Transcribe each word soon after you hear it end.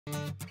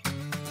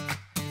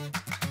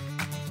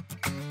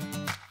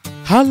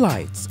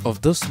Highlights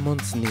of this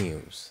month's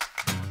news.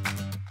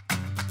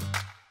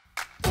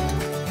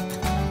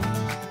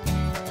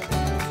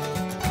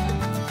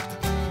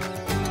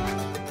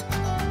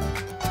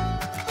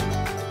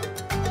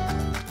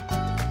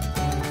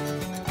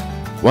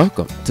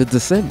 Welcome to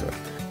December,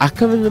 a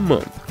coming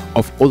month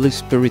of Holy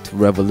Spirit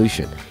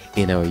revolution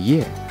in our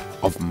year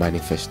of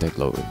manifested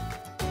glory.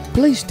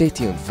 Please stay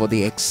tuned for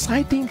the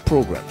exciting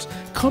programs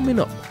coming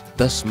up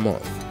this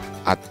month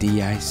at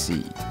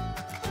DIC.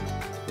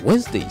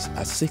 Wednesdays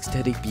at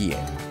 6:30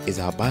 p.m. is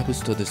our Bible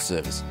study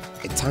service,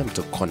 a time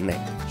to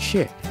connect,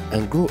 share,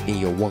 and grow in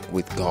your walk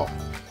with God.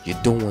 You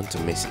don't want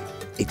to miss it.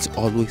 It's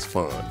always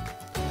fun.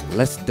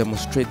 Let's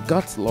demonstrate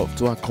God's love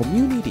to our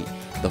community.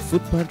 The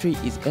food pantry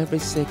is every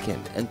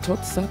second and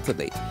third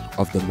Saturday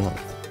of the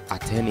month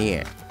at 10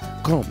 a.m.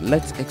 Come,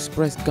 let's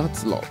express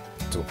God's love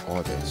to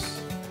others.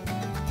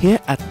 Here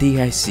at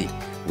DIC,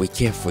 we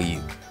care for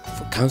you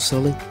for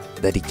counseling,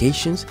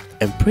 dedications,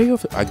 and prayer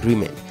of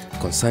agreement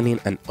concerning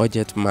an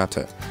urgent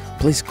matter.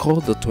 Please call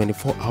the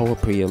 24-hour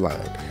prayer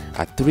line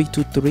at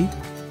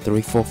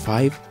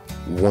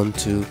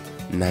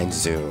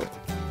 323-345-1290.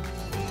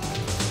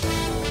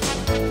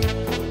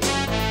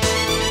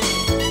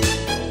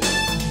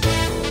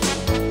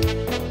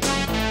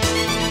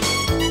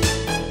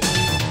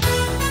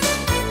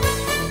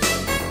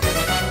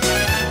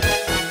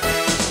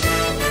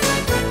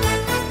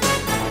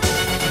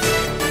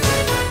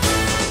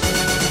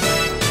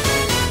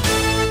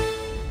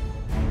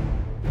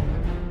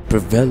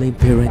 Prevailing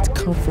Parent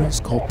Conference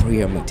Call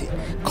Prayer Meeting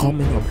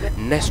coming up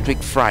next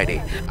week Friday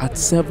at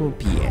 7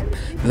 p.m.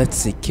 Let's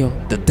secure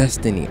the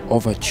destiny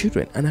of our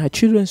children and our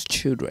children's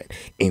children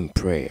in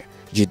prayer.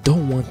 You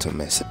don't want to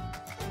miss it.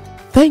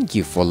 Thank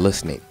you for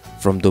listening.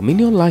 From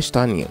Dominion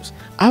Lifestyle News,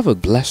 have a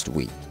blessed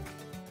week.